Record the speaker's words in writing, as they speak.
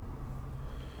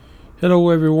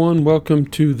Hello, everyone. Welcome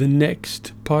to the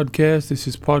next podcast. This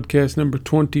is podcast number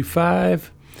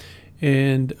 25.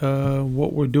 And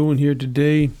what we're doing here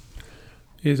today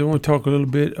is I want to talk a little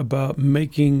bit about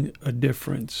making a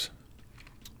difference.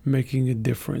 Making a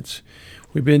difference.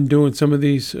 We've been doing some of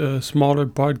these smaller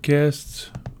podcasts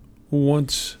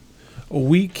once a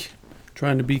week,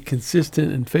 trying to be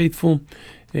consistent and faithful.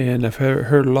 And I've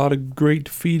heard a lot of great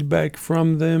feedback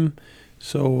from them.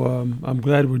 So I'm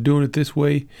glad we're doing it this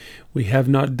way. We have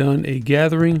not done a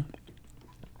gathering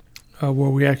where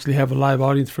we actually have a live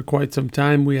audience for quite some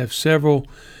time. We have several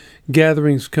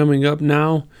gatherings coming up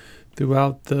now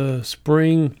throughout the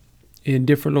spring in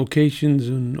different locations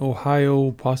in Ohio,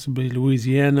 possibly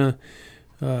Louisiana,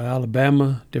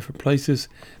 Alabama, different places.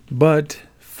 But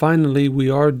finally, we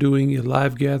are doing a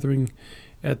live gathering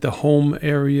at the home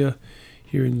area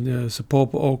here in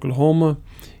Sapulpa, Oklahoma.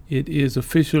 It is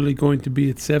officially going to be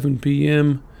at 7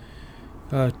 p.m.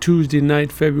 Tuesday night,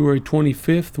 February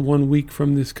 25th, 1 week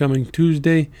from this coming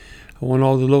Tuesday. I want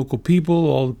all the local people,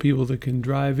 all the people that can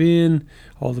drive in,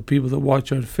 all the people that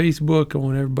watch on Facebook. I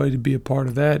want everybody to be a part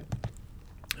of that.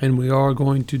 And we are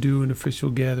going to do an official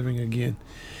gathering again.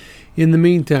 In the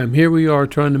meantime, here we are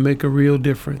trying to make a real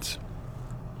difference.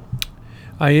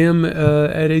 I am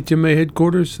at HMA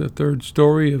headquarters, the third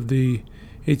story of the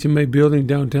HMA building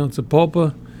downtown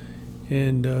Sapulpa.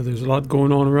 And there's a lot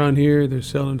going on around here. They're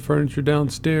selling furniture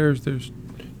downstairs. There's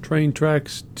train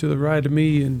tracks to the right of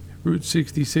me and Route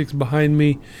 66 behind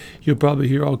me. You'll probably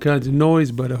hear all kinds of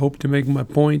noise, but I hope to make my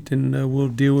point, and we'll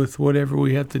deal with whatever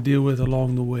we have to deal with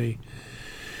along the way.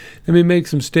 Let me make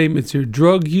some statements here.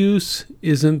 Drug use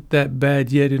isn't that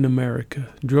bad yet in America.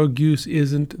 Drug use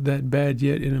isn't that bad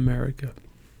yet in America.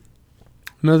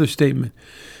 Another statement.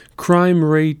 Crime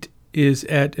rate is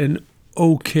at an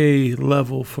okay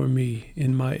level for me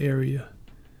in my area.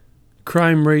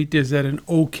 Crime rate is at an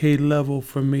okay level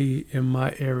for me in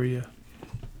my area.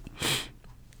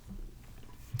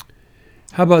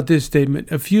 How about this statement?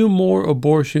 A few more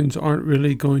abortions aren't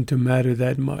really going to matter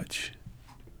that much.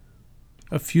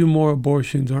 A few more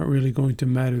abortions aren't really going to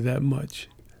matter that much.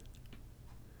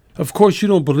 Of course, you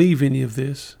don't believe any of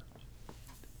this.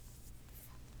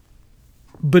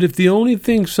 But if the only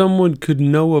thing someone could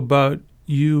know about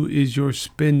you is your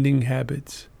spending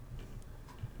habits.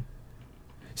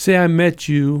 Say I met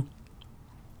you,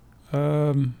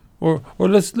 or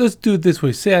let's do it this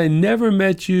way. Say I never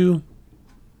met you,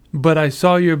 but I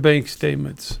saw your bank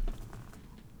statements.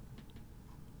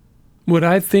 Would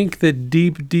I think that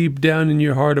deep down in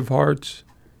your heart of hearts,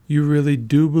 you really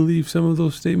do believe some of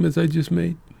those statements I just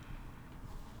made?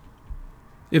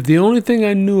 If the only thing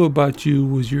I knew about you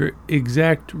was your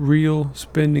exact real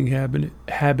spending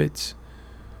habits,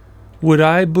 would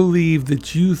I believe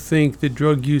that you think that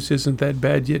drug use isn't that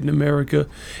bad yet in America,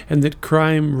 and that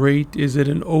crime rate is at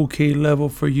an okay level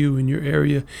for you in your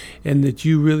area, and that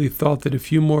you really thought that a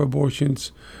few more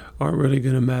abortions aren't really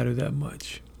going to matter that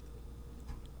much?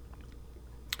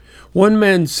 One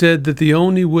man said that the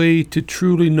only way to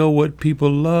truly know what people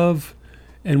love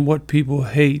and what people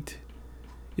hate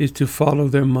is to follow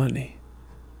their money.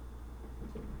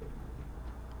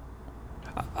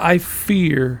 I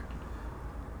fear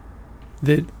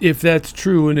that if that's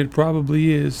true, and it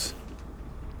probably is,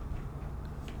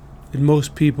 that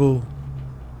most people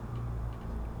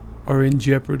are in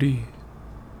jeopardy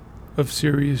of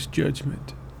serious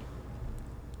judgment.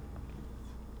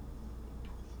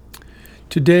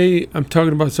 Today, I'm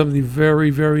talking about something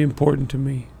very, very important to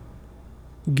me.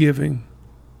 Giving.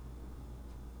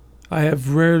 I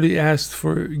have rarely asked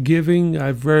for giving.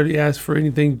 I've rarely asked for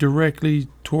anything directly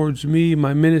towards me,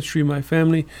 my ministry, my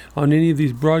family, on any of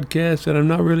these broadcasts. And I'm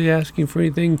not really asking for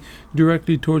anything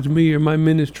directly towards me or my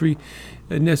ministry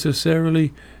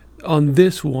necessarily on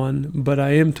this one. But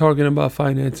I am talking about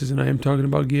finances, and I am talking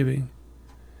about giving.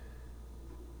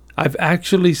 I've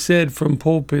actually said from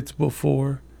pulpits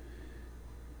before,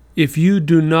 if you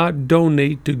do not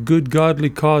donate to good godly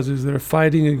causes that are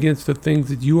fighting against the things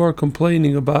that you are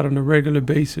complaining about on a regular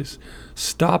basis,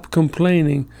 stop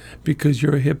complaining, because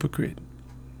you're a hypocrite.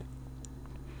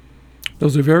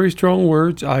 Those are very strong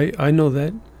words. I know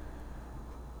that.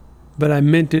 But I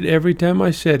meant it every time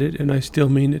I said it, and I still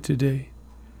mean it today.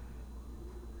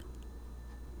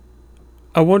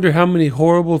 I wonder how many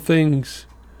horrible things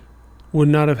would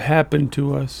not have happened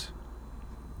to us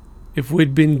if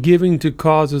we'd been giving to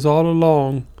causes all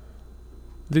along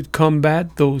that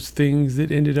combat those things that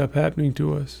ended up happening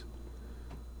to us,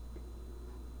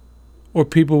 or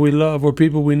people we love, or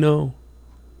people we know.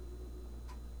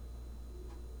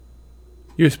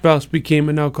 Your spouse became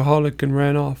an alcoholic and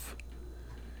ran off.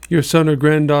 Your son or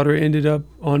granddaughter ended up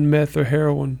on meth or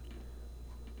heroin.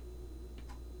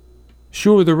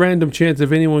 Sure, the random chance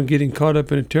of anyone getting caught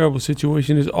up in a terrible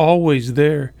situation is always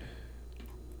there,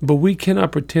 but we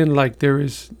cannot pretend like there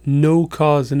is no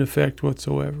cause and effect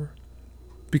whatsoever,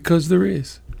 because there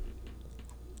is.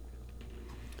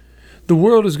 The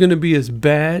world is going to be as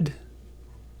bad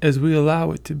as we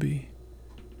allow it to be,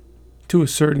 to a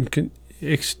certain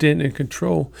extent and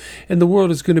control. And the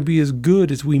world is going to be as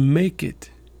good as we make it,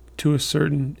 to a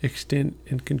certain extent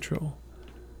and control.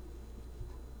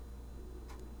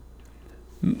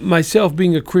 Myself,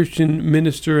 being a Christian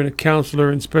minister and a counselor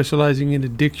and specializing in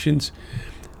addictions,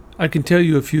 I can tell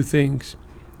you a few things.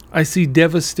 I see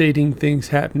devastating things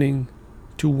happening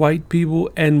to white people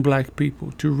and black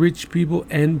people, to rich people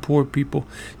and poor people,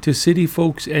 to city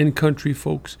folks and country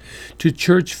folks, to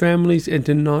church families and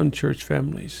to non-church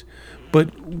families.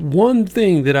 But one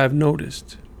thing that I've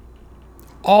noticed,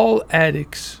 all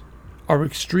addicts are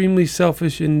extremely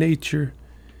selfish in nature,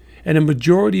 and a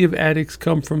majority of addicts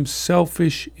come from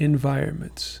selfish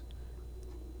environments.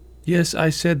 Yes, I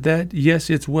said that. Yes,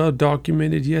 it's well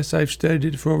documented. Yes, I've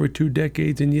studied it for over 2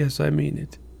 decades, and yes, I mean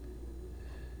it.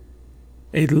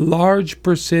 A large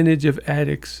percentage of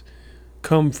addicts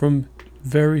come from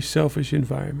very selfish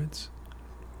environments.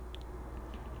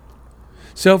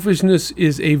 Selfishness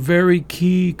is a very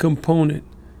key component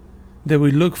that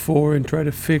we look for and try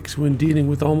to fix when dealing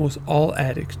with almost all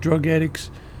addicts: drug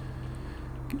addicts,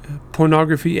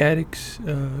 pornography addicts,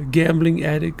 gambling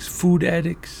addicts, food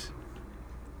addicts.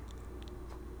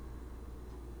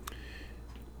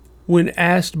 When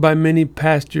asked by many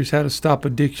pastors how to stop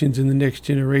addictions in the next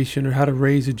generation, or how to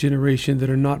raise a generation that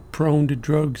are not prone to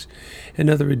drugs and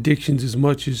other addictions as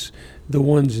much as the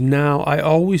ones now, I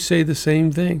always say the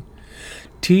same thing.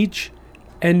 Teach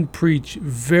and preach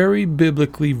very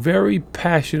biblically, very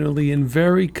passionately, and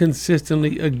very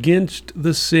consistently against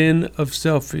the sin of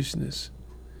selfishness.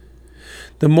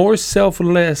 The more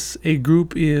selfless a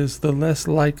group is, the less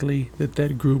likely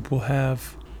that group will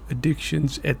have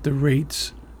addictions at the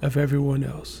rates of everyone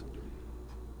else.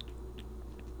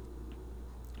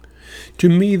 To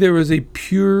me, there is a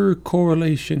pure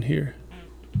correlation here.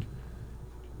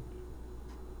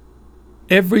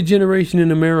 Every generation in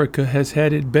America has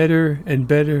had it better and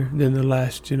better than the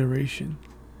last generation.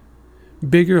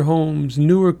 Bigger homes,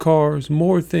 newer cars,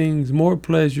 more things, more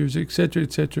pleasures, etc.,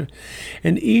 etc.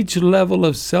 And each level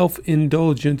of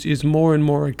self-indulgence is more and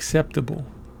more acceptable.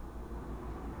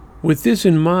 With this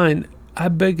in mind, I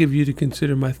beg of you to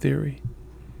consider my theory.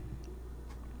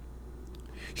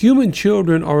 Human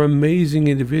children are amazing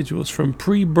individuals. From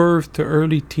pre-birth to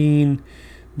early teen,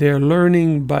 they are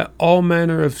learning by all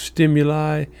manner of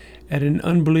stimuli at an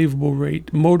unbelievable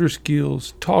rate. Motor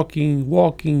skills, talking,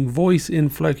 walking, voice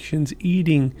inflections,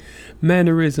 eating,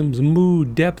 mannerisms,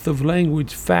 mood, depth of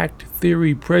language, fact,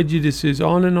 theory, prejudices,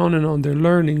 on and on and on. They're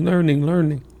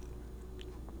learning.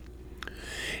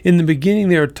 In the beginning,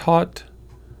 they are taught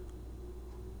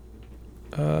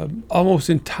almost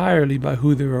entirely by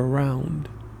who they're around,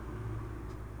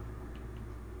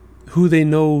 who they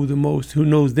know the most, who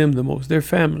knows them the most, their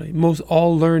family. Most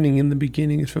all learning in the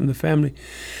beginning is from the family.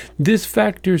 This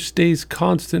factor stays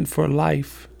constant for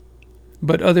life,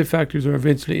 but other factors are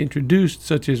eventually introduced,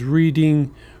 such as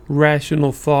reading,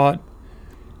 rational thought.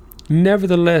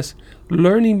 Nevertheless,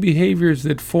 learning behaviors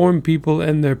that form people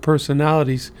and their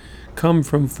personalities come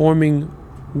from forming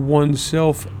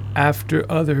oneself after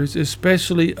others,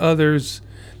 especially others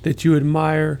that you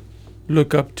admire,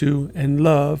 look up to, and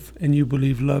love, and you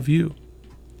believe love you.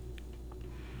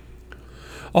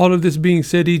 All of this being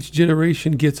said, each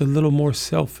generation gets a little more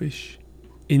selfish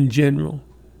in general,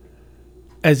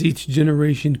 as each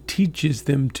generation teaches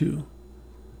them to.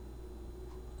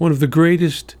 One of the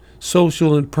greatest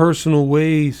social and personal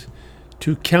ways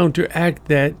to counteract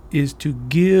that is to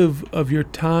give of your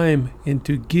time and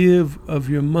to give of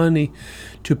your money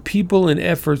to people and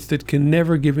efforts that can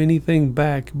never give anything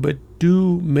back, but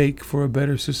do make for a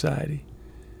better society.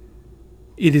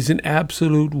 It is an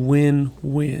absolute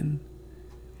win-win.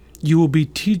 You will be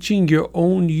teaching your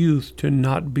own youth to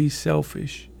not be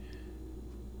selfish.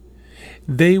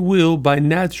 They will, by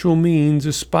natural means,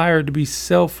 aspire to be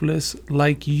selfless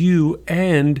like you,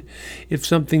 and if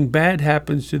something bad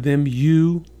happens to them,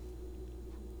 you,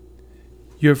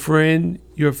 your friend,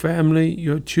 your family,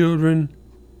 your children,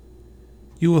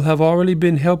 you will have already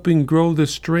been helping grow the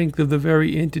strength of the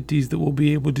very entities that will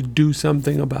be able to do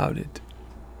something about it.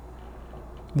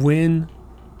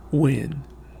 Win-win.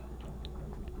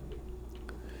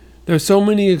 There are so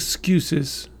many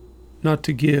excuses not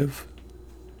to give,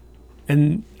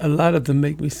 and a lot of them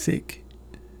make me sick.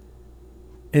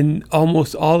 And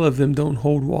almost all of them don't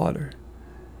hold water.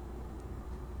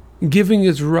 Giving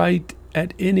is right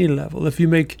at any level. If you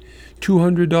make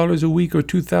 $200 a week or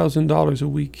 $2,000 a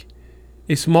week,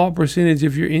 a small percentage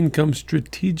of your income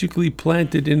strategically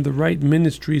planted in the right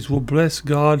ministries will bless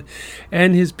God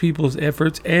and His people's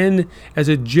efforts, and as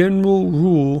a general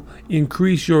rule,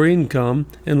 increase your income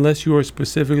unless you are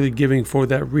specifically giving for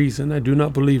that reason. I do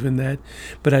not believe in that,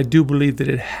 but I do believe that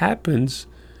it happens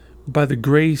by the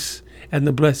grace and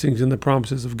the blessings and the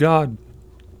promises of God,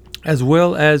 as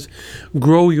well as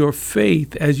grow your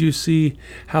faith as you see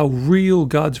how real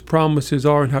God's promises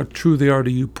are and how true they are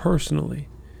to you personally.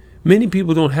 Many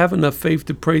people don't have enough faith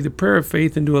to pray the prayer of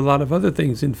faith and do a lot of other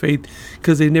things in faith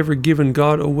because they've never given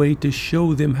God a way to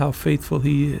show them how faithful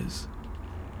He is.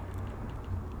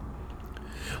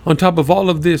 On top of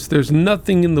all of this, there's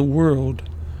nothing in the world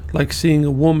like seeing a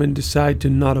woman decide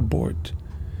to not abort,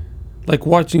 like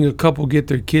watching a couple get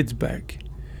their kids back,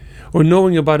 or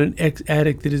knowing about an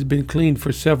ex-addict that has been clean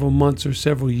for several months or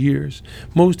several years,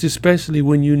 most especially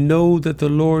when you know that the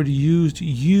Lord used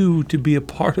you to be a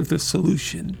part of the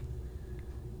solution.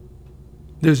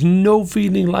 There's no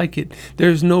feeling like it.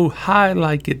 There's no high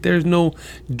like it. There's no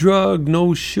drug,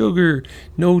 no sugar,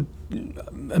 no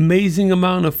amazing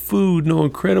amount of food, no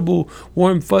incredible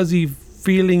warm fuzzy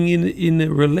feeling in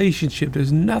a relationship.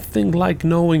 There's nothing like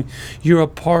knowing you're a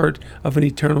part of an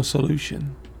eternal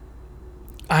solution.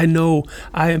 I know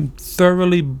I am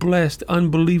thoroughly blessed,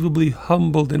 unbelievably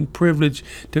humbled and privileged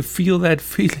to feel that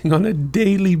feeling on a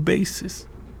daily basis.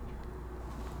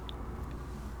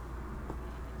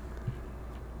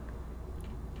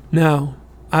 Now,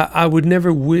 I would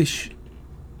never wish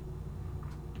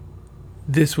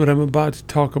this, what I'm about to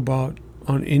talk about,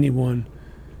 on anyone,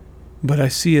 but I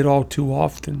see it all too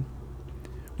often.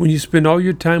 When you spend all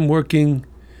your time working,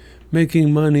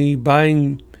 making money,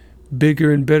 buying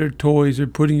bigger and better toys, or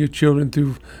putting your children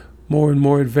through more and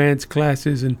more advanced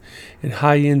classes and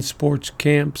high-end sports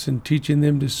camps, and teaching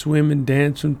them to swim and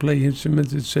dance and play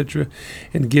instruments, etc.,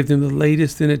 and give them the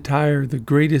latest in attire, the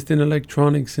greatest in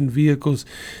electronics and vehicles,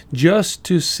 just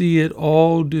to see it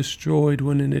all destroyed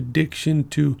when an addiction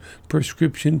to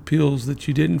prescription pills that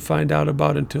you didn't find out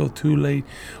about until too late,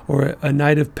 or a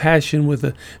night of passion with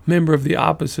a member of the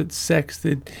opposite sex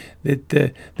that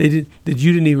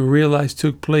you didn't even realize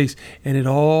took place, and it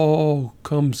all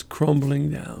comes crumbling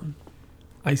down.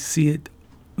 I see it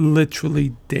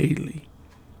literally daily.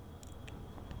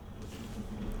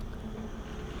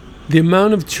 The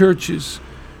amount of churches,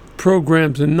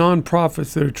 programs, and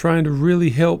nonprofits that are trying to really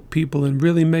help people and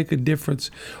really make a difference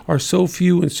are so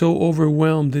few and so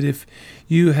overwhelmed that if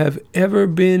you have ever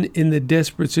been in the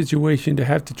desperate situation to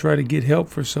have to try to get help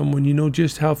for someone, you know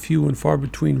just how few and far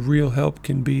between real help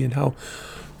can be, and how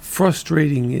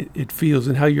frustrating it feels,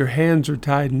 and how your hands are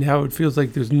tied, and how it feels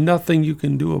like there's nothing you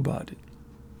can do about it.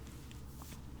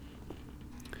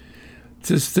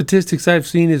 The statistics I've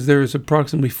seen is there is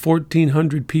approximately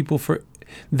 1,400 people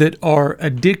that are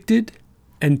addicted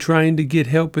and trying to get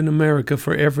help in America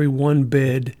for every one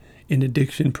bed in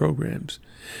addiction programs.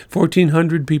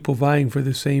 1,400 people vying for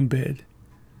the same bed.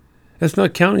 That's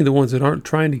not counting the ones that aren't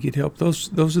trying to get help.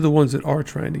 Those are the ones that are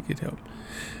trying to get help.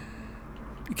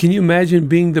 Can you imagine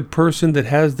being the person that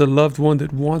has the loved one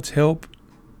that wants help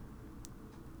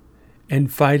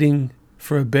and fighting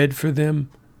for a bed for them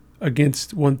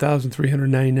against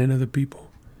 1,399 other people?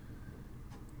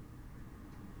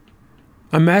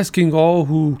 I'm asking all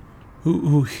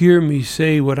who hear me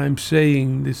say what I'm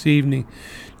saying this evening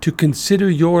to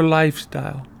consider your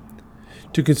lifestyle,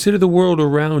 to consider the world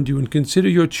around you, and consider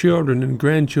your children and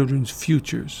grandchildren's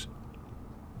futures.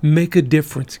 Make a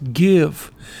difference.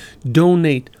 Give,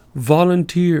 donate,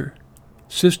 volunteer.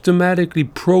 Systematically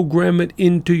program it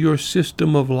into your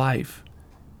system of life.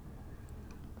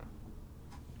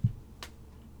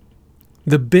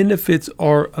 The benefits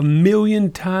are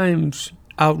 1,000,000 times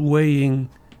outweighing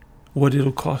what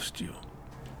it'll cost you.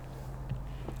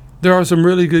 There are some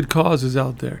really good causes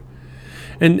out there.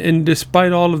 And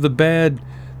despite all of the bad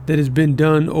that has been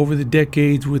done over the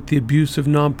decades with the abuse of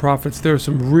nonprofits, there are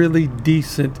some really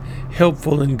decent,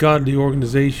 helpful, and godly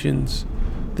organizations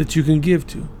that you can give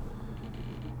to.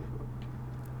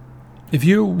 If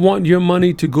you want your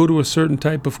money to go to a certain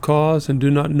type of cause and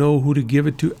do not know who to give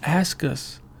it to, ask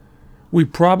us. We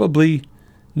probably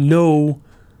know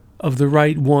of the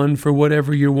right one for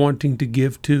whatever you're wanting to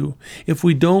give to. If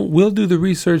we don't, we'll do the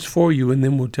research for you, and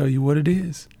then we'll tell you what it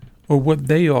is, or what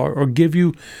they are, or give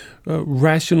you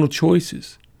rational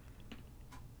choices.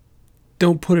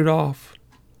 Don't put it off.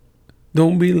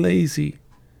 Don't be lazy.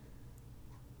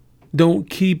 Don't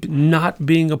keep not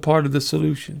being a part of the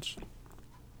solutions.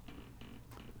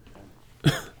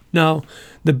 Now,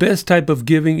 the best type of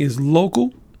giving is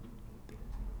local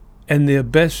and the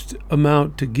best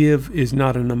amount to give is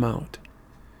not an amount.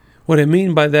 What I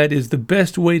mean by that is the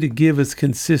best way to give is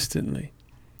consistently.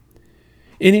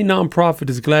 Any nonprofit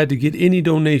is glad to get any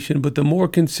donation, but the more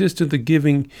consistent the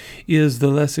giving is, the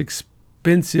less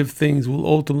expensive things will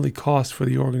ultimately cost for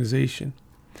the organization.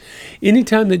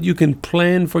 Anytime that you can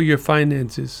plan for your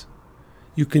finances,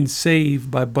 you can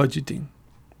save by budgeting.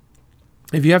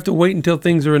 If you have to wait until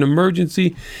things are an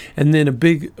emergency and then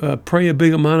pray a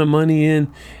big amount of money in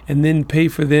and then pay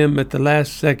for them at the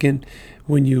last second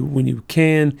when you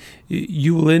can,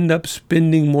 you will end up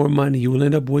spending more money. You will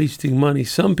end up wasting money.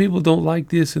 Some people don't like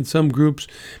this, and some groups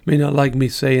may not like me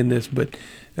saying this, but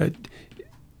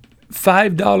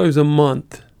 $5 a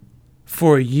month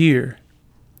for a year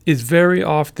is very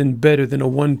often better than a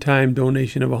one-time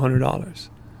donation of $100.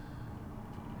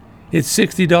 It's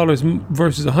 $60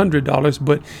 versus $100,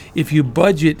 but if you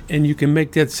budget and you can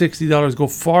make that $60 go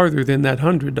farther than that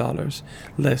 $100,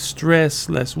 less stress,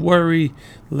 less worry,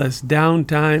 less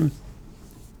downtime,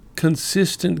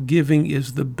 consistent giving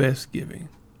is the best giving.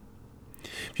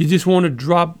 If you just want to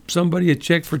drop somebody a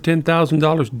check for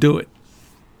 $10,000, do it.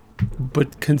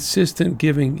 But consistent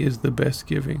giving is the best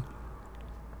giving.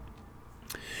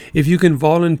 If you can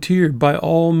volunteer, by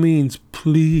all means,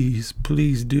 please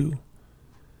do.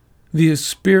 The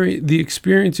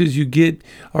experiences you get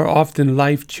are often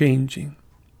life-changing.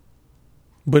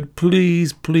 But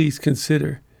please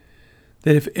consider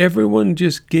that if everyone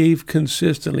just gave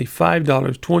consistently $5,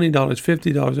 $20,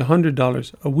 $50,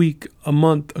 $100 a week, a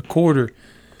month, a quarter,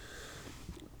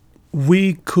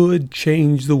 we could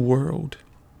change the world.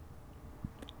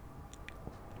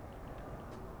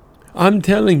 I'm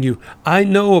telling you, I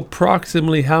know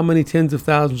approximately how many tens of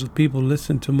thousands of people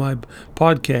listen to my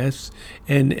podcasts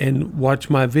and watch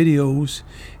my videos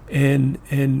and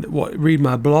read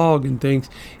my blog and things.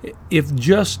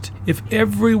 If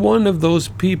every one of those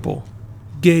people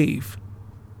gave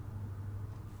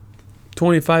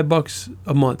 $25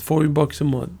 a month, $40 a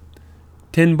month,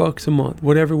 $10 a month,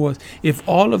 whatever it was, if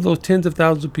all of those tens of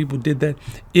thousands of people did that,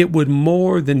 it would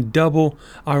more than double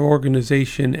our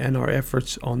organization and our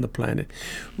efforts on the planet.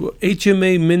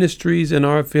 HMA Ministries and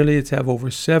our affiliates have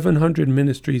over 700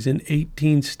 ministries in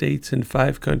 18 states and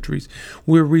 5 countries.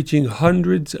 We're reaching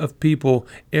hundreds of people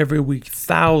every week,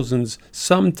 thousands,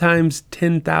 sometimes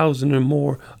 10,000 or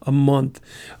more a month,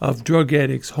 of drug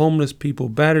addicts, homeless people,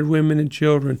 battered women and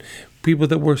children, people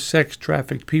that were sex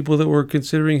trafficked, people that were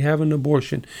considering having an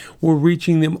abortion. We're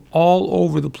reaching them all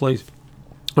over the place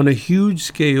on a huge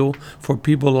scale for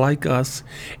people like us,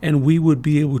 and we would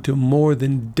be able to more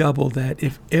than double that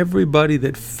if everybody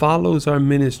that follows our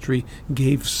ministry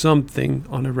gave something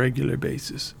on a regular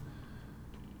basis.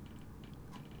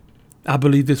 I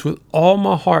believe this with all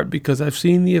my heart because I've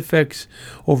seen the effects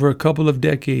over a couple of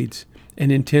decades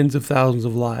and in tens of thousands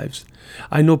of lives.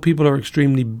 I know people are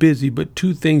extremely busy, but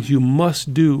 2 things you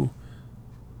must do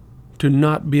to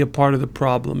not be a part of the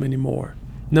problem anymore.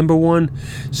 Number 1,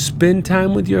 spend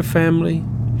time with your family.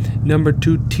 Number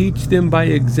 2, teach them by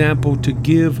example to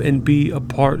give and be a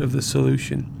part of the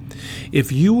solution.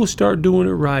 If you will start doing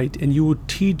it right and you will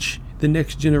teach the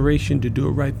next generation to do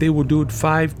it right, they will do it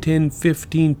 5, 10,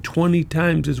 15, 20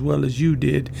 times as well as you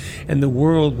did, and the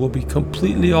world will be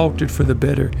completely altered for the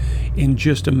better in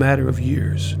just a matter of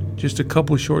years, just a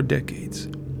couple short decades.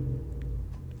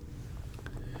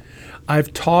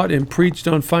 I've taught and preached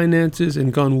on finances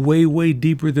and gone way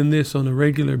deeper than this on a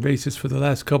regular basis for the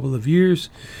last couple of years.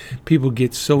 People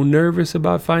get so nervous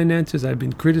about finances. I've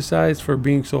been criticized for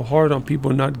being so hard on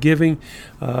people not giving.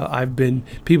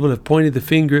 People have pointed the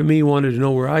finger at me, wanted to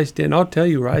know where I stand. I'll tell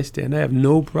you where I stand. I have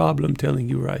no problem telling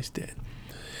you where I stand.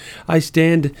 I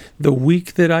stand the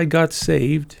week that I got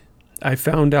saved. I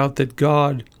found out that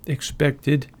God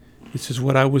expected, this is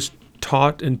what I was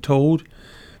taught and told,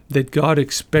 that God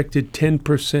expected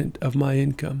 10% of my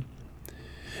income.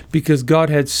 Because God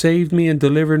had saved me and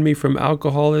delivered me from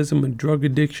alcoholism and drug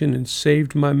addiction and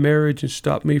saved my marriage and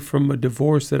stopped me from a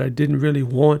divorce that I didn't really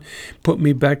want, put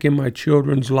me back in my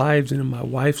children's lives and in my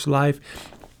wife's life.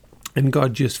 And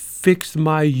God just fixed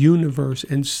my universe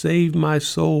and saved my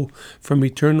soul from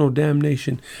eternal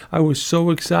damnation. I was so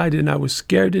excited and I was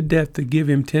scared to death to give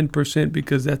him 10%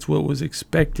 because that's what was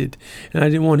expected. And I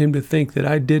didn't want him to think that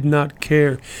I did not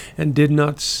care and did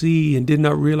not see and did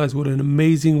not realize what an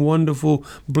amazing, wonderful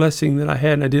blessing that I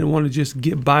had. And I didn't want to just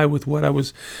get by with what I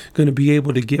was going to be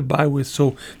able to get by with.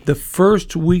 So the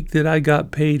first week that I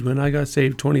got paid when I got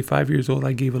saved, 25 years old,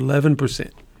 I gave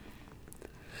 11%.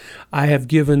 I have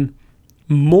given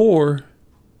more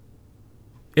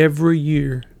every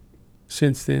year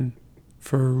since then,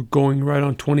 for going right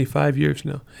on 25 years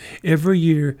now. Every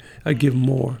year I give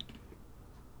more.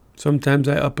 Sometimes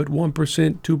I up it 1%,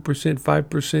 2%,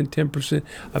 5%, 10%.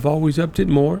 I've always upped it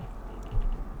more.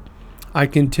 I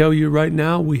can tell you right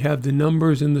now, we have the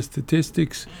numbers and the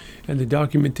statistics and the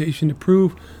documentation to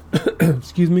prove,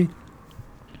 excuse me,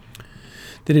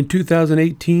 that in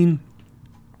 2018,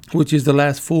 which is the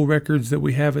last full records that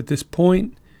we have at this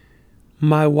point,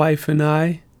 my wife and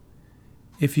I,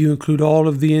 if you include all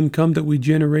of the income that we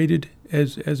generated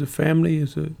as a family,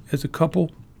 as a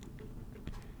couple,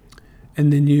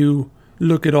 and then you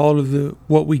look at all of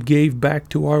what we gave back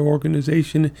to our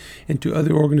organization and to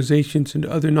other organizations and to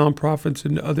other nonprofits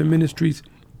and to other ministries,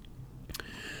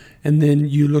 and then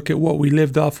you look at what we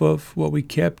lived off of, what we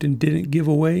kept and didn't give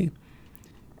away,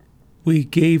 we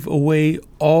gave away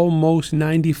almost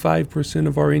 95%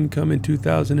 of our income in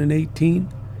 2018,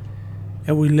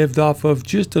 and we lived off of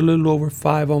just a little over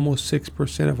 5, almost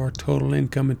 6% of our total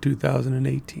income in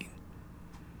 2018.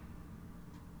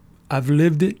 I've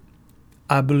lived it.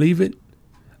 I believe it.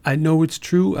 I know it's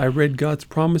true. I read God's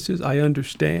promises. I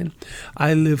understand.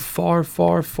 I live far,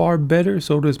 far, far better.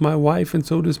 So does my wife and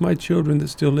so does my children that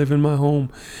still live in my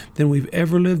home than we've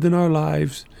ever lived in our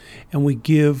lives. And we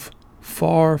give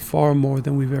far, far more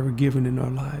than we've ever given in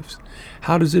our lives.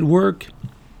 How does it work?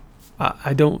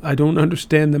 I don't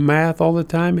understand the math all the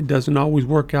time. It doesn't always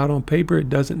work out on paper. It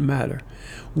doesn't matter.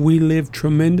 We live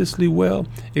tremendously well,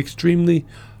 extremely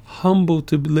humble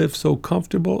to live so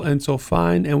comfortable and so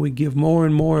fine, and we give more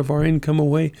and more of our income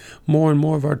away, more and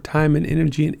more of our time and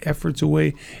energy and efforts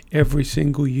away every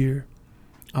single year.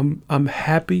 I'm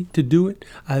happy to do it.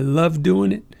 I love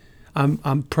doing it.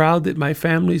 I'm proud that my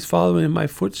family's following in my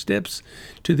footsteps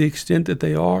to the extent that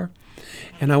they are,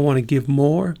 and I want to give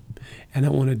more, and I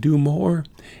want to do more,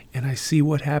 and I see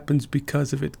what happens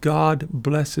because of it. God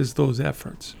blesses those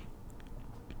efforts.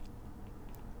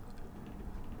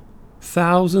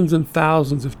 Thousands and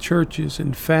thousands of churches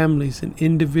and families and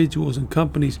individuals and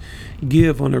companies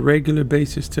give on a regular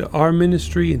basis to our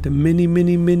ministry and to many,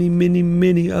 many, many, many,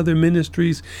 many other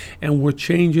ministries, and we're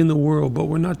changing the world, but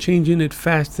we're not changing it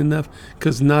fast enough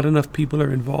because not enough people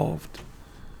are involved.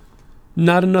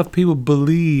 Not enough people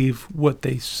believe what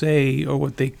they say or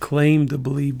what they claim to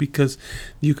believe, because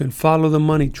you can follow the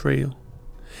money trail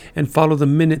and follow the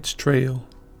minutes trail,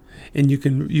 and you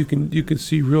can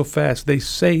see real fast. They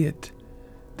say it.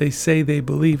 They say they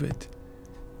believe it,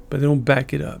 but they don't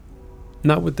back it up.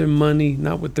 Not with their money,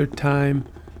 not with their time,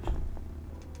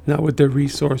 not with their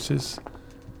resources.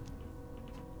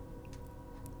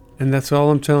 And that's all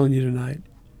I'm telling you tonight.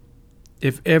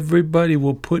 If everybody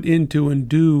will put into and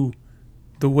do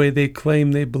the way they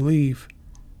claim they believe,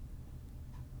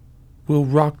 we'll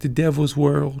rock the devil's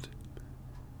world.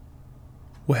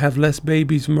 We'll have less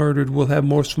babies murdered. We'll have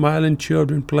more smiling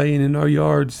children playing in our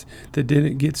yards that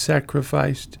didn't get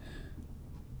sacrificed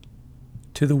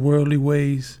to the worldly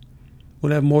ways.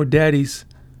 We'll have more daddies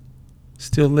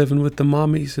still living with the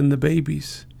mommies and the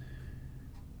babies.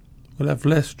 We'll have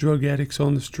less drug addicts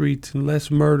on the streets and less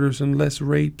murders and less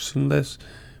rapes and less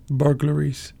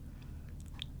burglaries.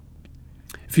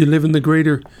 If you live in the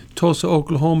greater Tulsa,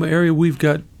 Oklahoma area, we've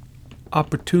got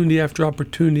opportunity after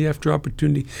opportunity after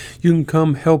opportunity. You can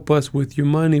come help us with your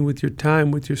money, with your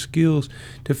time, with your skills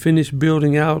to finish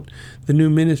building out the new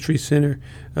ministry center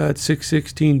at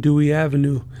 616 Dewey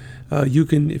Avenue. You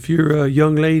can, if you're a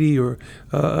young lady or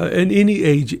an any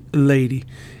age lady,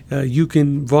 you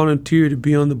can volunteer to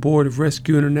be on the board of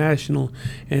Rescue International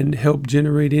and help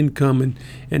generate income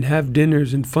and have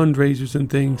dinners and fundraisers and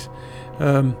things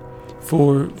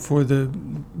for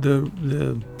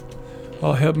the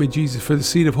oh, help me, Jesus, for the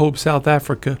Seed of Hope South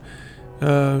Africa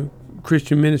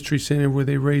Christian Ministry Center, where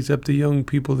they raise up the young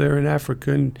people there in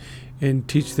Africa and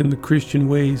teach them the Christian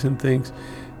ways and things.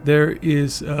 There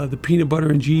is the Peanut Butter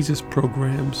and Jesus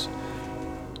programs.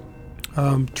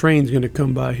 Train's going to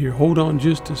come by here. Hold on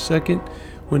just a second.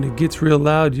 When it gets real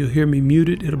loud, you'll hear me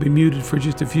muted. It'll be muted for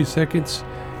just a few seconds,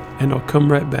 and I'll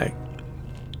come right back.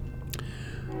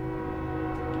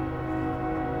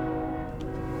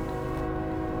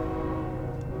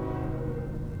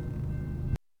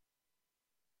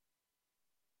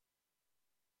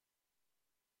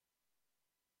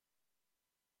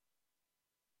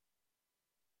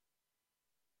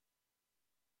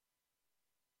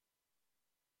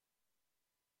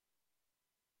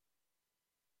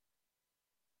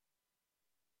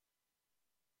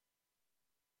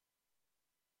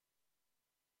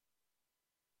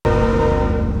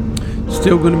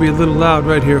 Still going to be a little loud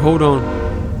right here. Hold on.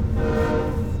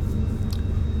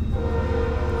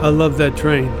 I love that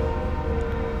train.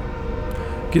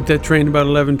 Get that train about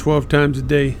 11, 12 times a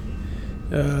day.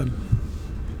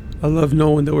 I love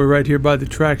knowing that we're right here by the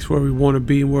tracks where we want to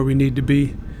be and where we need to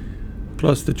be.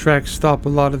 Plus, the tracks stop a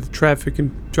lot of the traffic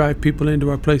and drive people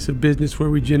into our place of business where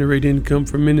we generate income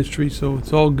for ministry. So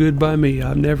it's all good by me.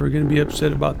 I'm never going to be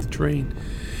upset about the train.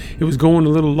 It was going a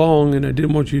little long, and I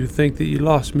didn't want you to think that you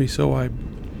lost me, so I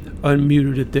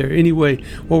unmuted it there. Anyway,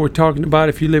 what we're talking about,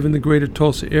 if you live in the greater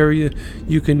Tulsa area,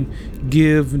 you can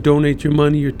give, donate your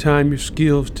money, your time, your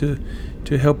skills to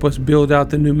help us build out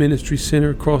the new ministry center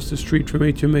across the street from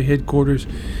HMA headquarters.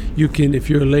 You can, if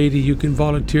you're a lady, you can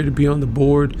volunteer to be on the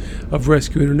board of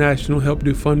Rescue International, help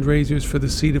do fundraisers for the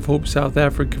Seed of Hope South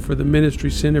Africa, for the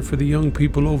ministry center for the young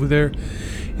people over there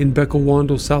in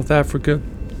Bechuanaland, South Africa.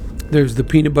 There's the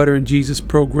Peanut Butter and Jesus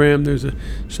program. There's a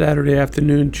Saturday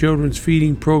afternoon children's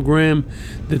feeding program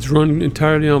that's run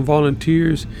entirely on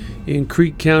volunteers in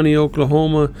Creek County,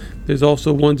 Oklahoma. There's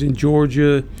also ones in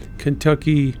Georgia,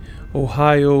 Kentucky,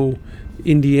 Ohio,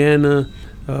 Indiana,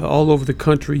 all over the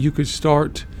country. You could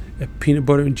start a Peanut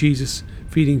Butter and Jesus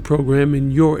feeding program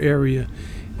in your area.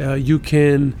 You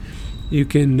can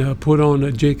put on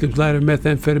a Jacob's Ladder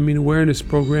methamphetamine awareness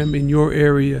program in your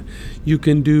area. You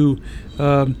can do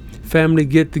family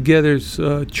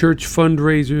get-togethers, church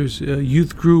fundraisers,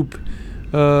 youth group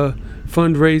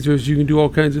fundraisers. You can do all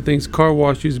kinds of things, car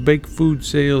washes, baked food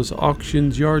sales,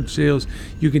 auctions, yard sales.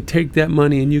 You can take that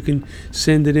money and you can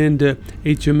send it into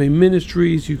HMA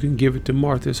Ministries. You can give it to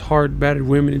Martha's Heart Battered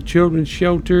Women and Children's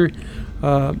Shelter.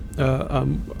 I'm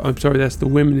sorry, that's the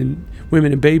Women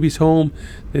and Babies Home.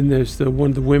 Then there's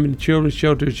one of the Women and Children's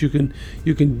Shelters. You can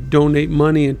donate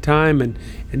money and time and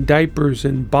diapers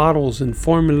and bottles and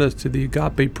formulas to the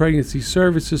Agape Pregnancy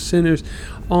Services Centers,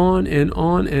 on and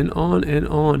on and on and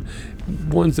on.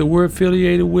 Ones that we're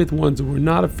affiliated with, ones that we're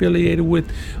not affiliated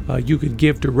with. You could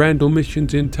give to Randall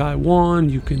Missions in Taiwan.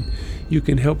 You can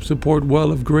help support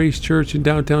Well of Grace Church in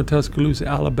downtown Tuscaloosa,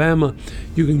 Alabama.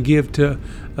 You can give to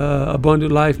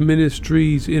Abundant Life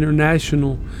Ministries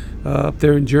International up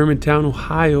there in Germantown,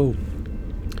 Ohio.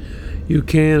 You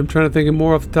can, I'm trying to think of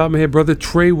more off the top of my head. Brother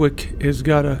David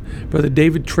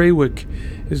Trawick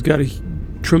has got a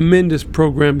tremendous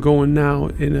program going now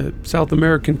in a South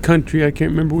American country. I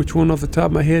can't remember which one off the top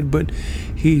of my head, but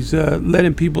he's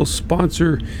letting people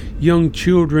sponsor young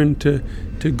children to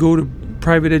go to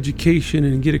private education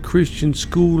and get a Christian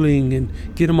schooling and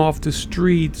get them off the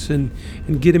streets and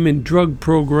get them in drug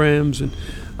programs. And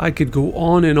I could go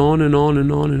on and on and on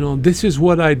and on and on. This is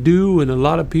what I do, and a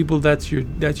lot of people, that's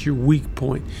your weak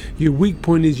point. Your weak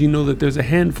point is, you know, that there's a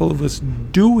handful of us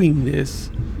doing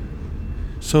this,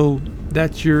 so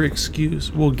that's your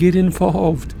excuse. Well, get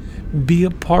involved. Be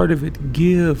a part of it.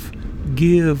 Give.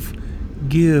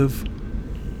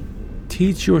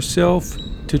 Teach yourself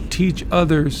to teach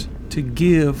others to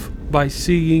give by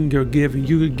seeing your giving.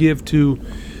 You could give to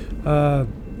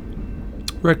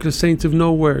Reckless Saints of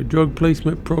Nowhere, Drug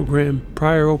Placement Program,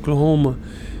 Pryor, Oklahoma.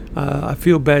 I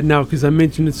feel bad now because I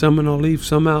mentioned some and I'll leave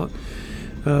some out.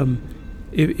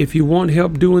 If you want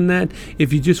help doing that,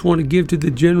 if you just want to give to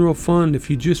the general fund, if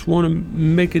you just want to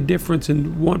make a difference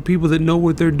and want people that know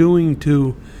what they're doing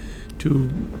to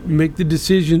make the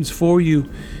decisions for you,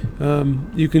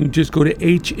 you can just go to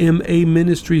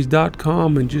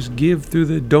hmaministries.com and just give through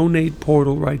the donate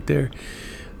portal right there.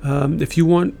 If you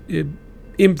want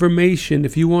information,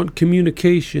 if you want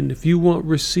communication, if you want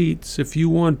receipts, if you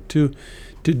want to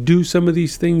do some of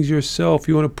these things yourself,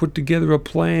 you want to put together a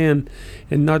plan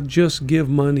and not just give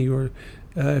money, or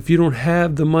if you don't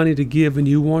have the money to give and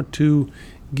you want to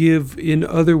give in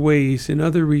other ways, in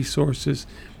other resources,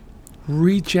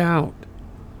 reach out.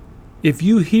 If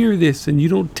you hear this and you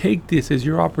don't take this as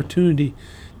your opportunity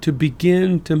to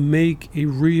begin to make a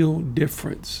real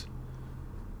difference,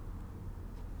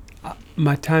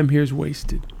 my time here is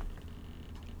wasted.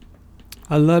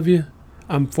 I love you.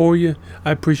 I'm for you.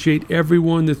 I appreciate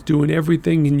everyone that's doing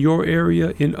everything in your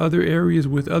area, in other areas,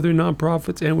 with other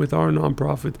nonprofits and with our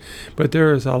nonprofit. But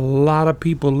there is a lot of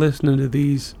people listening to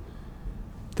these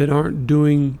that aren't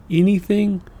doing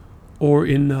anything or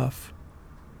enough.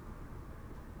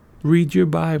 Read your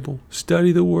Bible.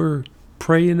 Study the Word.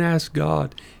 Pray and ask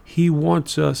God. He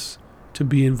wants us to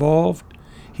be involved.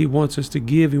 He wants us to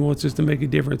give. He wants us to make a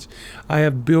difference. I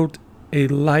have built a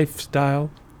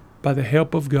lifestyle by the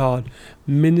help of God.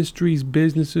 Ministries,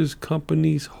 businesses,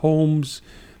 companies, homes.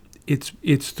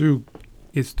 It's through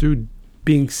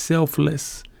being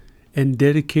selfless and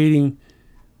dedicating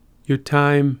your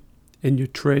time and your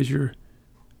treasure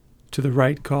to the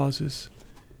right causes.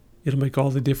 It'll make all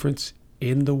the difference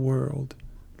in the world,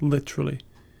 literally.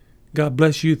 God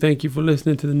bless you. Thank you for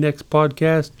listening to the next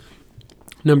podcast,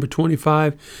 number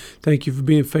 25. Thank you for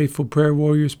being faithful prayer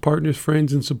warriors, partners,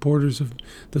 friends, and supporters of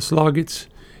the Sloggets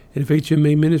and of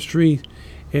HMA Ministry.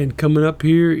 And coming up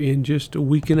here in just a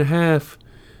week and a half,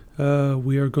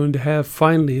 we are going to have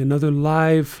finally another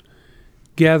live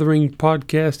gathering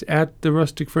podcast at the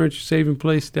Rustic Furniture Saving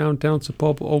Place, downtown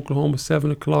Sapulpa, Oklahoma, 7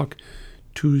 o'clock,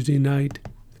 Tuesday night,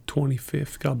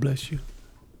 25th. God bless you.